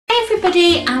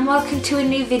everybody and welcome to a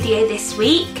new video this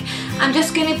week. I'm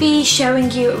just going to be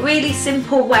showing you a really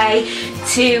simple way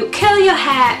to curl your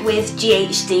hair with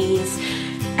GHDs.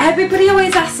 Everybody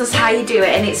always asks us how you do it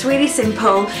and it's really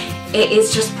simple. It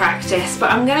is just practice,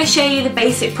 but I'm going to show you the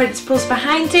basic principles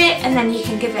behind it and then you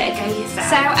can give it a go yourself.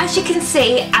 So as you can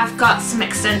see, I've got some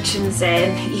extensions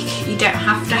in. You don't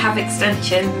have to have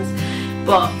extensions,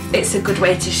 but it's a good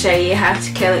way to show you how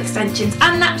to curl extensions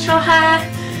and natural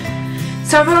hair.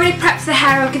 So I've already prepped the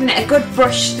hair, I've given it a good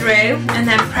brush through and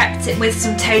then prepped it with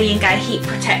some Tony & Guy Heat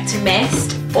Protector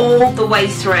Mist all the way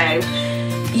through.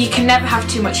 You can never have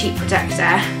too much heat protector.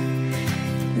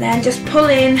 And then just pull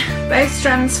in both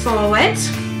strands forward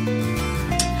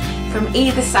from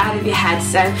either side of your head,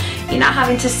 so you're not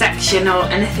having to section or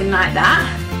anything like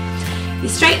that. Your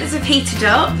straighteners have heated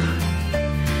up.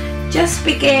 Just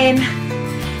begin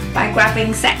by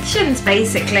grabbing sections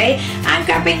basically. I'm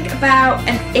grabbing about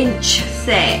an inch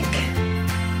thick.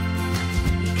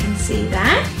 You can see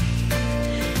there.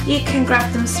 You can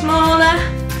grab them smaller,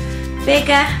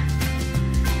 bigger,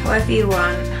 however you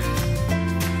want.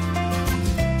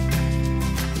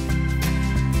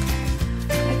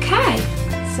 Okay,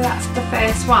 so that's the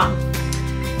first one.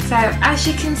 So as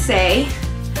you can see,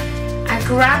 I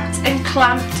grabbed and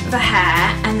clamped the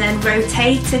hair and then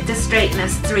rotated the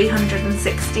straighteners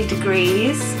 360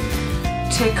 degrees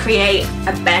to create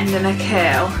a bend and a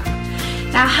curl.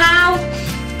 Now how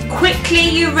quickly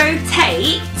you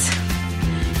rotate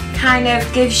kind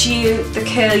of gives you the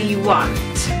curl you want.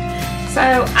 So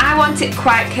I want it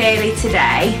quite curly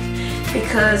today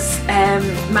because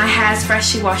my hair's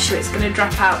freshly washed, so it's going to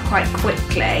drop out quite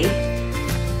quickly.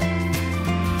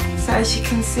 So as you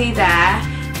can see there,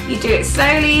 you do it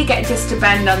slowly, you get just a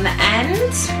bend on the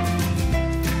end.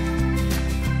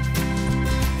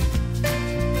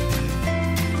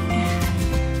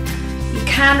 You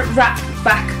can wrap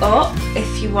back up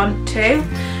if you want to,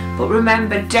 but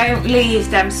remember, don't leave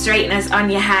them straighteners on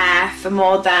your hair for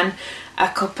more than a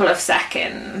couple of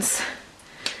seconds.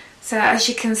 So as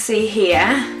you can see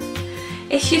here,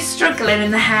 if you're struggling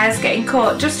and the hair's getting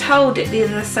caught, just hold it the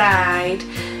other side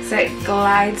so it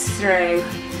glides through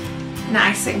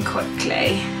nice and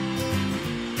quickly.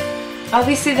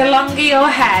 Obviously the longer your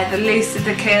hair, the looser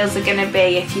the curls are going to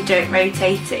be if you don't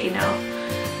rotate it enough.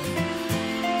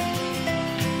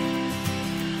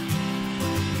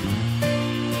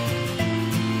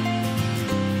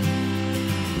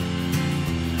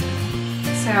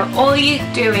 So all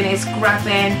you're doing is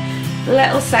grabbing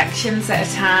little sections at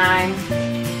a time.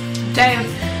 Don't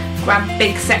grab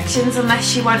big sections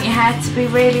unless you want your hair to be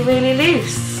really, really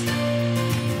loose.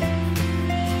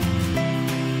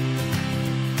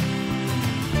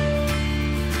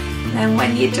 And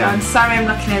when you're done, sorry I'm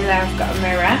looking over there, I've got a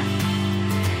mirror.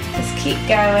 Just keep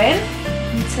going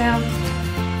until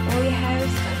all your hair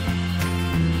is done.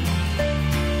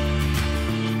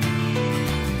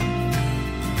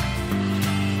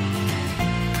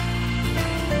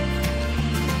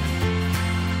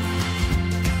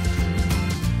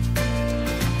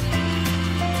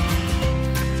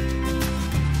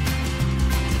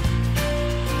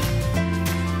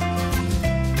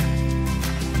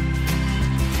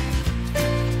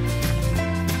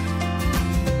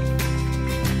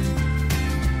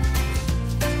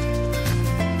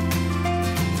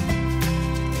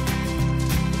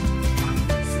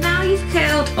 You've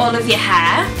curled all of your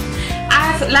hair.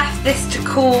 I've left this to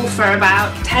cool for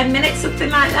about 10 minutes, something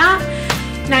like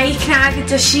that. Now you can either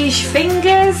just use your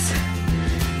fingers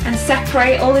and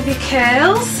separate all of your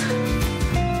curls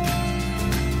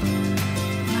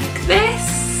like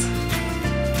this,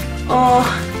 or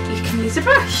you can use a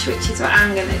brush, which is what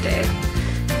I'm going to do,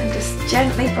 and just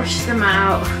gently brush them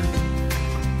out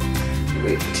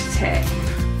root to tip.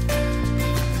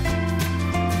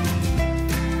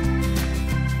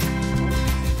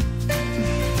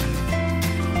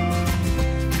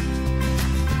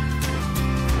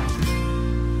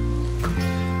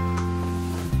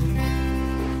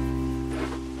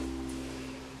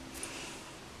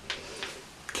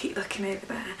 Keep looking over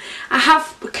there. I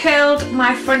have curled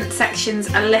my front sections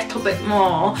a little bit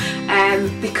more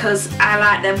because I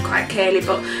like them quite curly,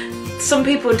 but some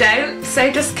people don't, so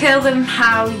just curl them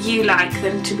how you like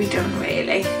them to be done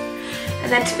really.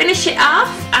 And then to finish it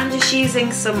off, I'm just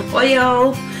using some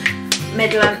oil,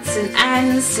 mid-lengths and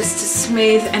ends, just to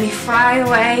smooth any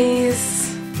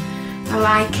flyaways. I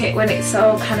like it when it's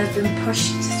all kind of been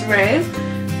pushed through.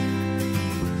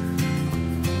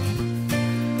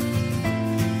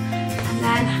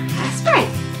 Then hairspray.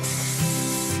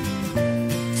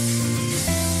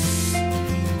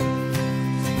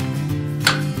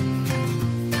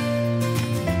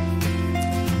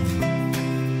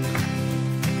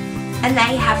 And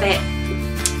there you have it.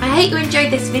 I hope you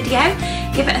enjoyed this video.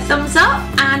 Give it a thumbs up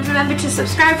and remember to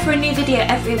subscribe for a new video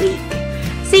every week.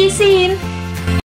 See you soon.